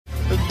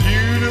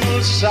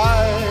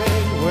hillside,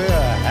 we're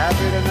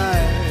happy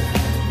tonight,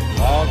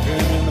 walking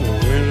in the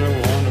winter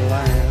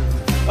wonderland.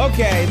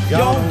 Okay,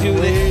 don't do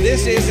this.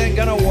 This isn't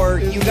gonna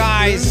work, you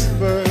guys.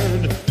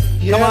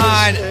 Come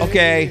on.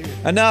 Okay,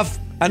 enough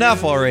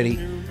already.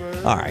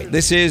 All right,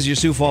 this is your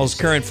Sioux Falls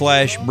Current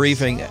Flash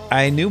Briefing.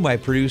 I knew my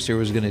producer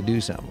was going to do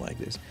something like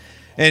this.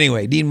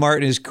 Anyway, Dean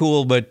Martin is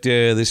cool, but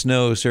the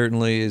snow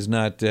certainly is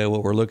not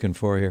what we're looking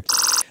for here.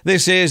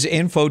 This is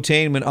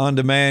infotainment on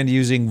demand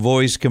using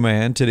voice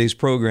command. Today's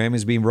program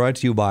is being brought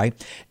to you by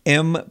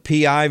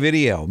MPI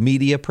Video,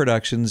 Media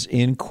Productions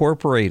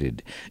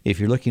Incorporated. If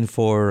you're looking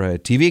for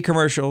TV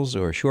commercials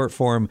or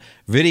short-form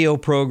video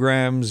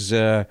programs,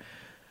 look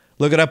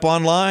it up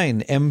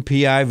online,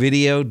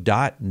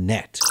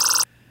 mpivideo.net.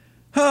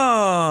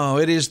 Oh,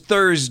 it is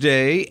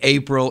Thursday,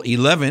 April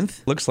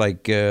 11th. Looks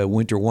like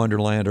winter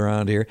wonderland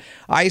around here.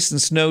 Ice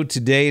and snow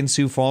today in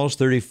Sioux Falls,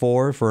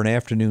 34 for an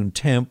afternoon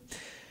temp.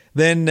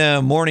 Then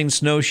morning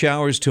snow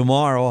showers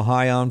tomorrow,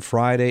 high on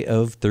Friday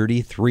of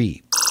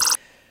 33.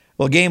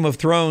 Well, Game of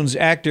Thrones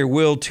actor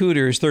Will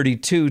Tudor is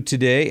 32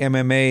 today.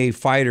 MMA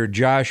fighter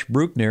Josh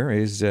Bruckner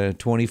is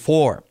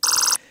 24.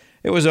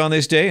 It was on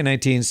this day in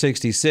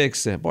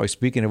 1966. Boy,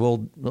 speaking of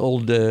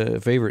old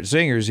favorite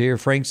singers here,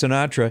 Frank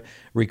Sinatra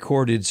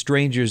recorded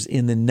Strangers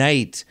in the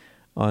Night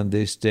on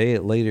this day.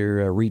 It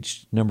later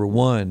reached number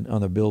 1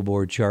 on the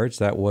Billboard charts.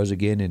 That was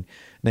again in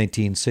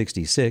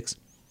 1966.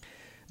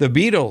 The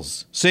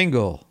Beatles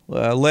single,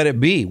 Let It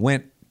Be,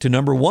 went to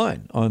number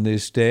 1 on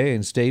this day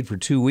and stayed for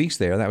 2 weeks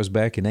there. That was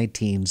back in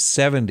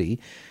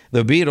 1970.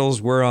 The Beatles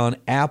were on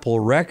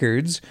Apple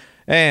Records.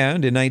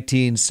 And in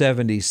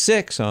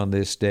 1976, on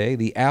this day,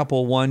 the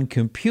Apple I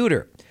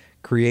computer,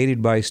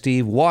 created by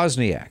Steve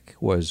Wozniak,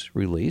 was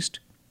released.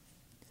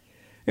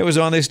 It was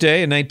on this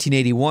day in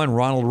 1981,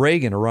 Ronald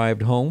Reagan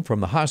arrived home from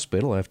the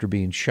hospital after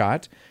being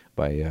shot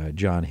by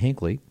John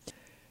Hinckley.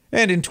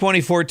 And in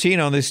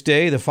 2014, on this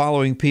day, the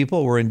following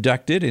people were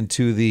inducted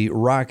into the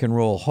Rock and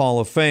Roll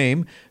Hall of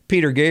Fame: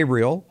 Peter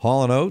Gabriel,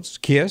 Hall & Oates,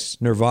 Kiss,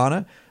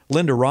 Nirvana,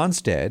 Linda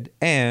Ronstadt,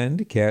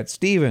 and Cat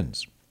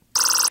Stevens.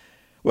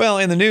 Well,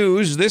 in the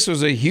news, this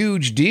was a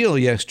huge deal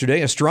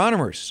yesterday.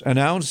 Astronomers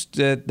announced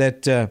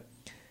that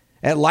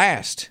at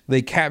last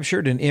they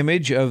captured an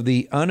image of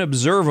the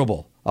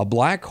unobservable, a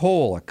black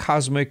hole, a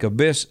cosmic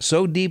abyss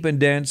so deep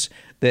and dense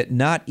that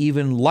not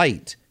even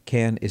light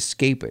can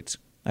escape it.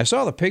 I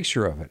saw the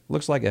picture of it.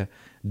 Looks like a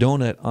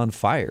donut on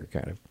fire,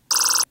 kind of.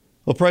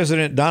 Well,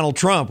 President Donald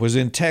Trump was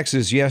in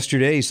Texas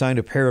yesterday. He signed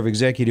a pair of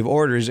executive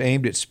orders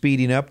aimed at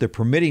speeding up the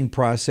permitting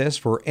process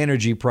for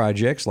energy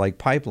projects like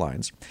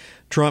pipelines.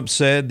 Trump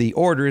said the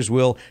orders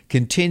will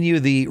continue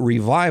the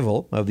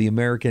revival of the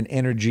American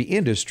energy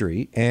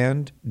industry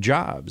and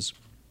jobs.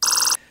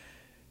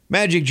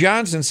 Magic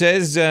Johnson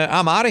says,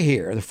 I'm out of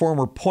here. The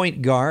former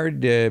point guard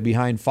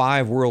behind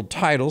 5 world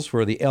titles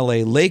for the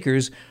LA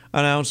Lakers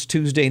announced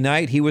Tuesday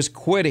night he was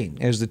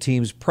quitting as the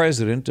team's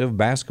president of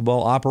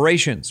basketball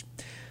operations.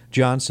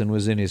 Johnson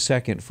was in his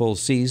second full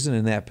season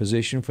in that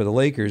position for the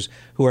Lakers,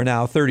 who are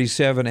now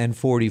 37 and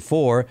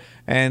 44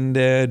 and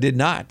did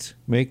not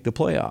make the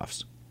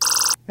playoffs.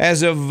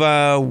 As of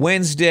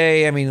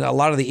Wednesday, a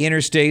lot of the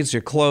interstates are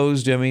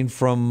closed.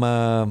 From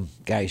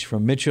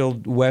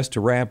Mitchell West to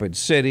Rapid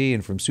City,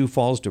 and from Sioux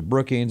Falls to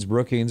Brookings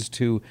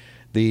to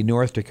the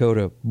North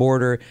Dakota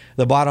border.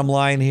 The bottom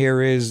line here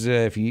is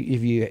if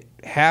you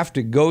have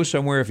to go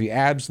somewhere, if you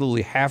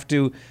absolutely have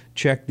to,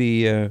 check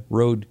the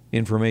road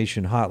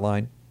information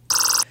hotline.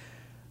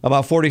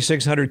 About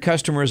 4,600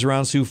 customers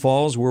around Sioux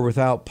Falls were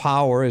without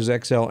power as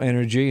Xcel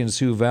Energy and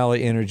Sioux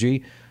Valley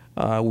Energy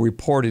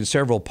reported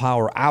several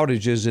power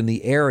outages in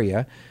the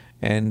area,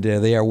 and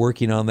they are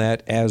working on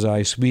that as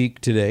I speak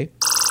today.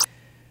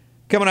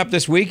 Coming up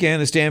this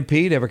weekend, the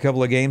Stampede have a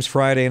couple of games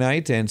Friday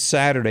night and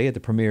Saturday at the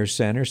Premier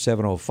Center,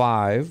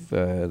 7:05.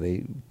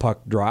 The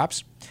puck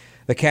drops.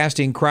 The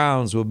Casting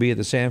Crowns will be at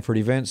the Sanford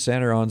Event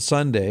Center on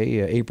Sunday,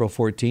 April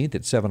 14th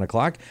at 7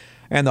 o'clock.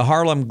 And the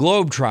Harlem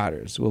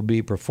Globetrotters will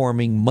be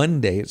performing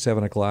Monday at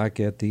 7 o'clock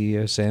at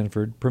the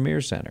Sanford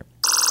Premier Center.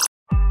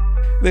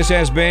 This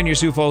has been your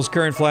Sioux Falls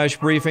Current Flash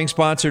Briefing,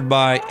 sponsored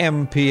by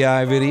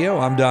MPI Video.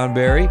 I'm Don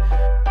Barry.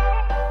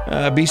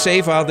 Be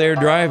safe out there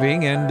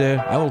driving, and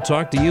I will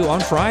talk to you on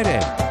Friday.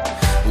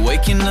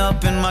 Waking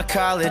up in my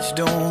college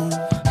dorm,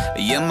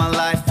 yeah, my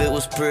life, it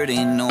was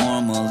pretty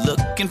normal.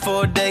 Looking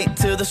for a date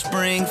to the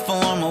spring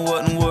form, I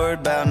wasn't worried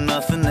about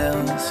nothing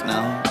else,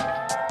 no.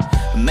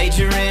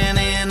 Majoring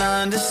in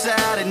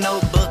undecided,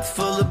 notebook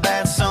full of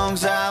bad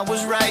songs I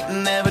was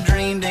writing. Never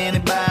dreamed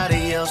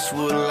anybody else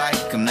would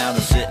like them. Now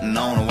they're sitting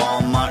on a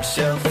Walmart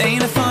shelf.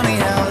 Ain't it funny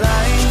how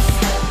life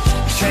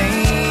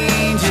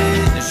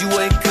changes? You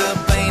wake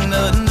up, ain't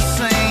nothing the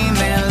same,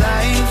 and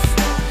life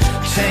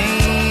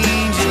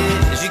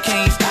changes. You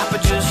can't stop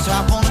it, just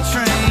hop on the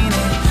train.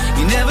 And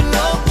you never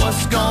know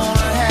what's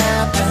gonna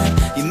happen.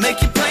 You make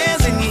your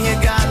plans and you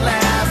hear God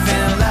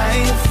laughing.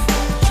 Life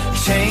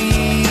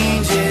changes.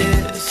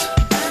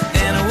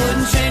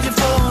 Change it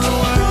for the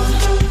world,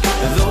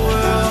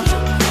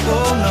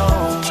 oh no.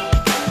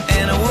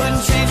 And I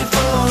wouldn't change it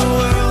for the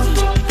world,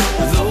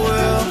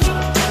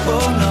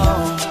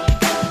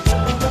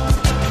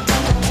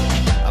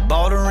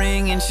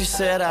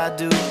 said I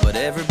do, but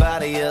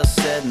everybody else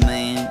said,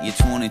 man, you're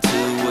 22,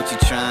 what you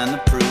trying to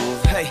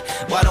prove? Hey,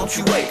 why don't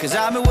you wait? Cause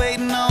I've been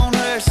waiting on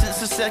her since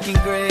the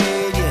 2nd grade,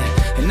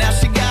 yeah. And now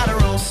she got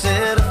her own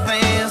set of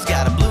fans,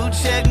 got a blue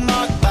check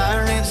mark by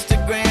her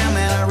Instagram,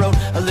 and I wrote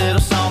a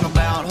little song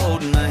about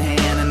holding her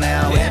hand, and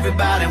now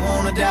everybody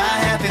wanna die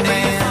happy,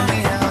 man.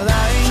 Funny how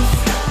life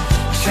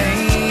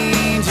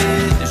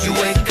changes. You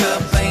wake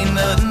up, ain't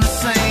nothing the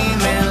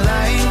same, and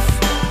life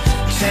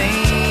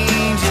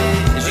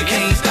changes. You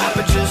can't stop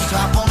it, just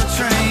hop on the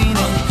train,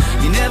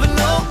 and you never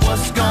know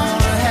what's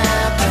gonna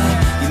happen.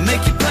 You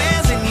make your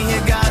plans and you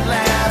hear God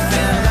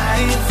laughing.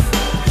 Life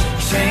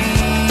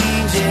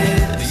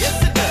changes, yes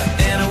it does,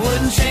 and I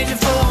wouldn't change it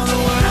for the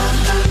world,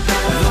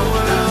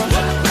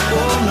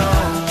 oh no,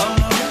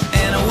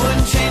 and I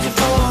wouldn't change it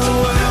for the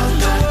world,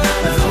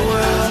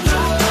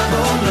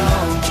 oh no.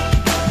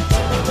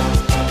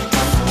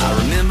 I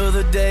remember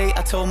the day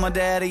I told my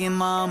daddy and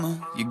mama,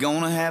 you're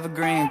gonna have a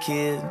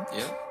grandkid.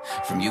 Yep.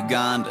 From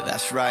Uganda,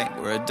 that's right,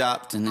 we're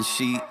adopting, and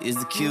she is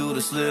the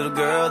cutest little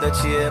girl that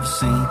you ever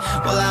seen.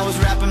 Well, I was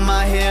wrapping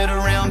my head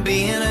around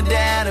being a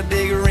dad, a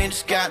big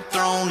wrench got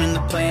thrown in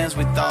the plans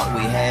we thought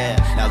we had.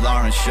 Now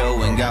Lauren's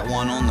showing, got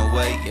one on the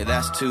way, yeah,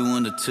 that's 2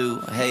 and a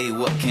 2. Hey,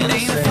 what can I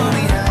say? Ain't it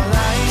funny how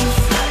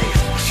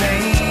life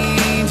changes?